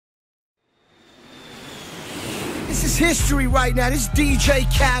This is history right now. This is DJ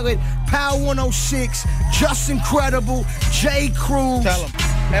Khaled, Power 106, Just Incredible, J Cruz. Tell him.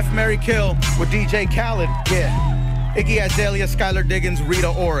 F, Marry, Kill with DJ Khaled. Yeah. Iggy Azalea, Skylar Diggins, Rita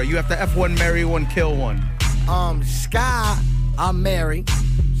Ora. You have to F one, marry one, kill one. Sky, I'm married.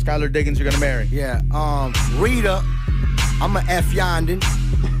 Skylar Diggins, you're gonna marry. Yeah. Rita, I'm a F Yondin.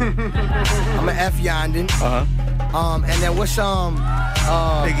 I'm a F Yondin. And then what's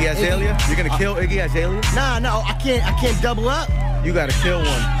Iggy Azalea? You're gonna kill Iggy Azalea? Nah, no, I can't double up. You gotta kill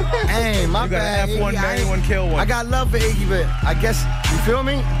one. Hey, my bad. You gotta F1, marry one, kill one. I got love for Iggy, but I guess, you feel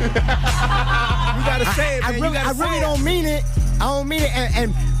me? You gotta say it, man. I really don't mean it. I don't mean it.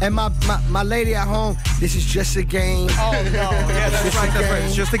 And my lady at home, this is just a game. Oh, no. Yeah, that's right. That's right.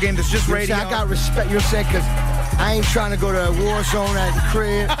 It's just a game. It's just radio. I got respect. You know what I'm saying? Because I ain't trying to go to a war zone at the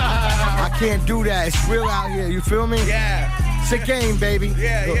crib. I can't do that. It's real out here. You feel me? Yeah. It's a game, baby.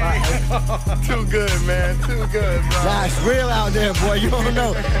 Yeah. Too good, man. Too good, bro. Nah, it's real out there, boy. You don't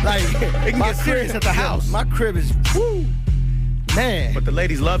know. Like, it can get serious at the house. My crib is, woo, man. But the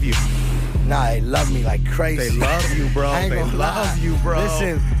ladies love you. Nah, they love me like crazy. They love you, bro. They love you, bro.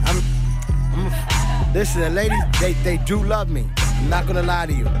 Listen, listen, the ladies, they do love me. I'm not gonna lie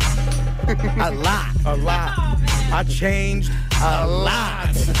to you. A lot. A lot. I changed a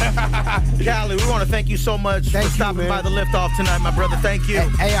lot. Khaled, we want to thank you so much for stopping by the Liftoff tonight, my brother. Thank you.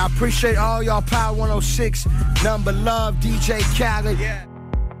 Hey, I appreciate all y'all. Power 106, number love, DJ Khaled. Yeah.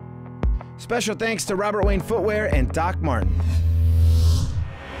 Special thanks to Robert Wayne Footwear and Doc Martin.